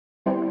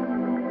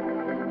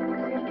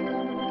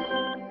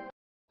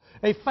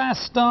A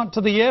fast start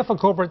to the year for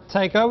corporate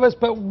takeovers,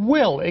 but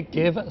will it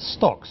give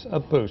stocks a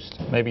boost?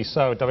 Maybe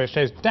so.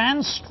 WHJ's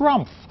Dan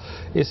Strumpf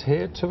is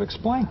here to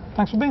explain.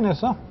 Thanks for being here,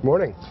 sir.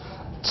 Morning.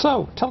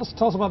 So, tell us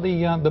about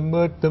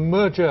the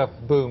merger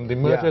boom, the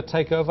merger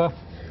takeover.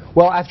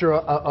 Well, after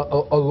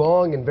a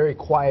long and very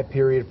quiet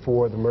period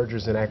for the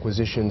mergers and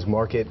acquisitions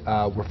market,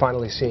 we're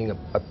finally seeing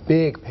a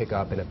big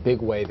pickup in a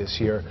big way this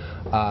year.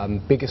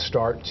 Biggest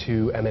start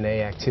to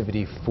M&A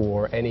activity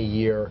for any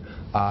year,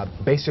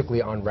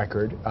 basically on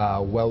record,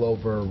 well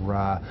over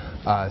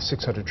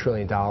 $600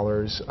 trillion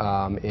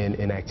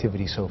in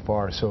activity so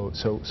far. So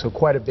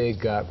quite a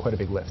big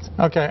lift.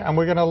 Okay, and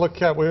we're going to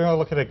look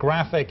at a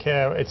graphic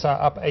here. It's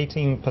up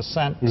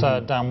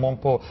 18%,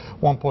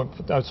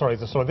 down sorry.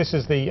 This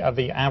is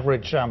the average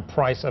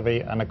price of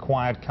an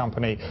acquired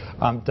company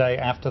day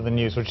after the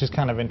news, which is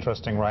kind of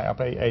interesting, right? Up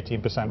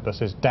 18%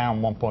 versus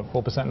down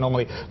 1.4%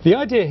 normally. The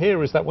idea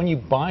here is that when you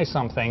buy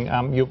something,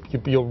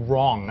 you're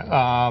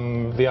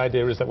wrong. The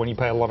idea is that when you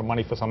pay a lot of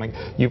money for something,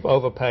 you've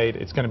overpaid.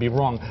 It's going to be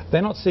wrong.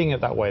 They're not seeing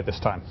it that way this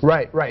time.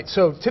 Right.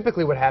 So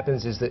typically, what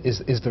happens is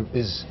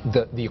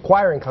the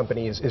acquiring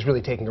company is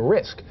really taking a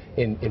risk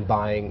in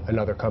buying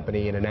another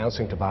company and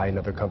announcing to buy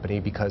another company,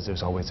 because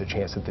there's always a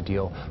chance that the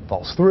deal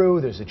falls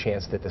through. There's a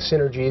chance that the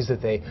synergies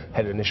that they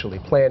had initially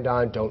planned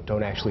on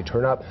don't actually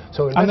turn up.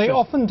 So and they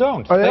often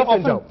don't.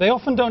 They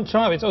often don't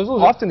turn up.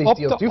 Often these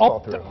deals do fall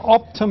through.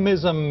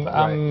 Optimism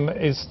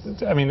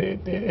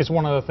is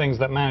one of the things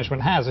that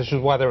management has. This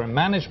is why they're in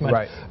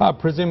management,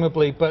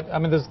 presumably. But I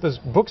mean, there's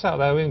books out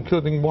there,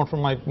 including one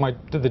from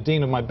the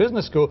dean of my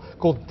business school,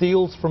 called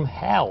 "Deals from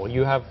Hell."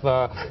 You have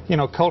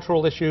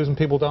cultural issues, and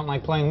people don't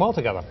like playing well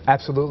together.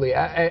 Absolutely,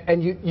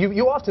 and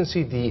you often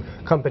see the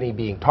company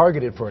being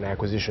targeted for an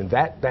acquisition.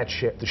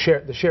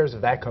 The shares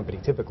of that company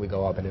typically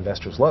go up, and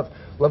investors love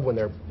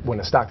when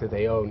a stock that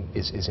they own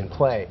is in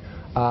play.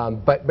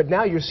 But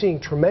now you're seeing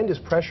tremendous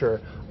pressure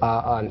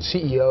on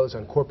CEOs,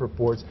 on corporate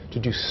boards, to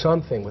do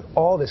something with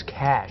all this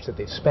cash that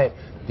they've spent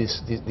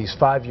these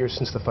 5 years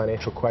since the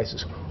financial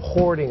crisis,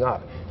 hoarding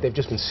up. They've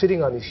just been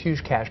sitting on these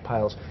huge cash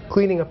piles,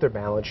 cleaning up their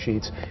balance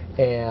sheets,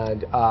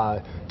 and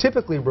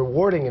typically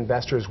rewarding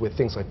investors with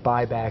things like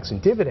buybacks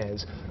and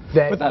dividends.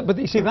 But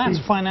you see,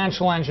 that's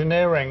financial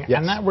engineering,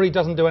 and that really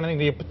doesn't do anything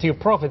to your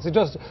profits. It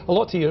does a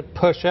lot to your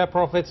per share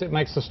profits. It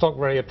makes the stock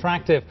very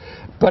attractive,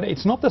 but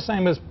it's not the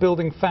same as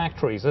building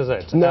factories, is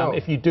it? No.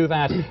 If you do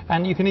that,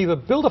 and you can either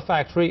build a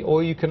factory,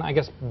 or you can, I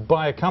guess,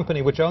 buy a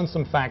company which owns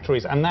some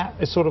factories, and that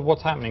is sort of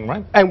what's happening,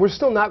 right? And we're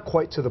still not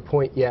quite to the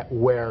point yet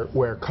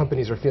where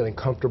companies are feeling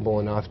comfortable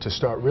enough to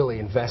start really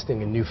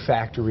investing in new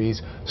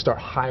factories, start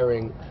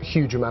hiring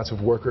huge amounts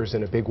of workers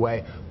in a big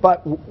way.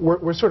 But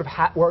we're sort of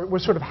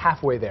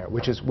halfway there.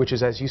 Which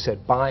is, as you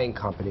said, buying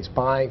companies,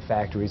 buying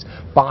factories,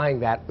 buying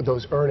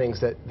those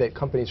earnings that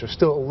companies are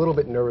still a little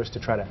bit nervous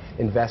to try to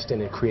invest in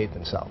and create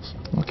themselves.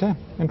 Okay,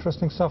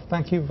 interesting stuff.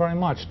 Thank you very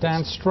much.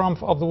 Dan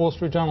Strumpf of the Wall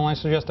Street Journal. I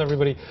suggest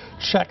everybody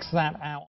checks that out.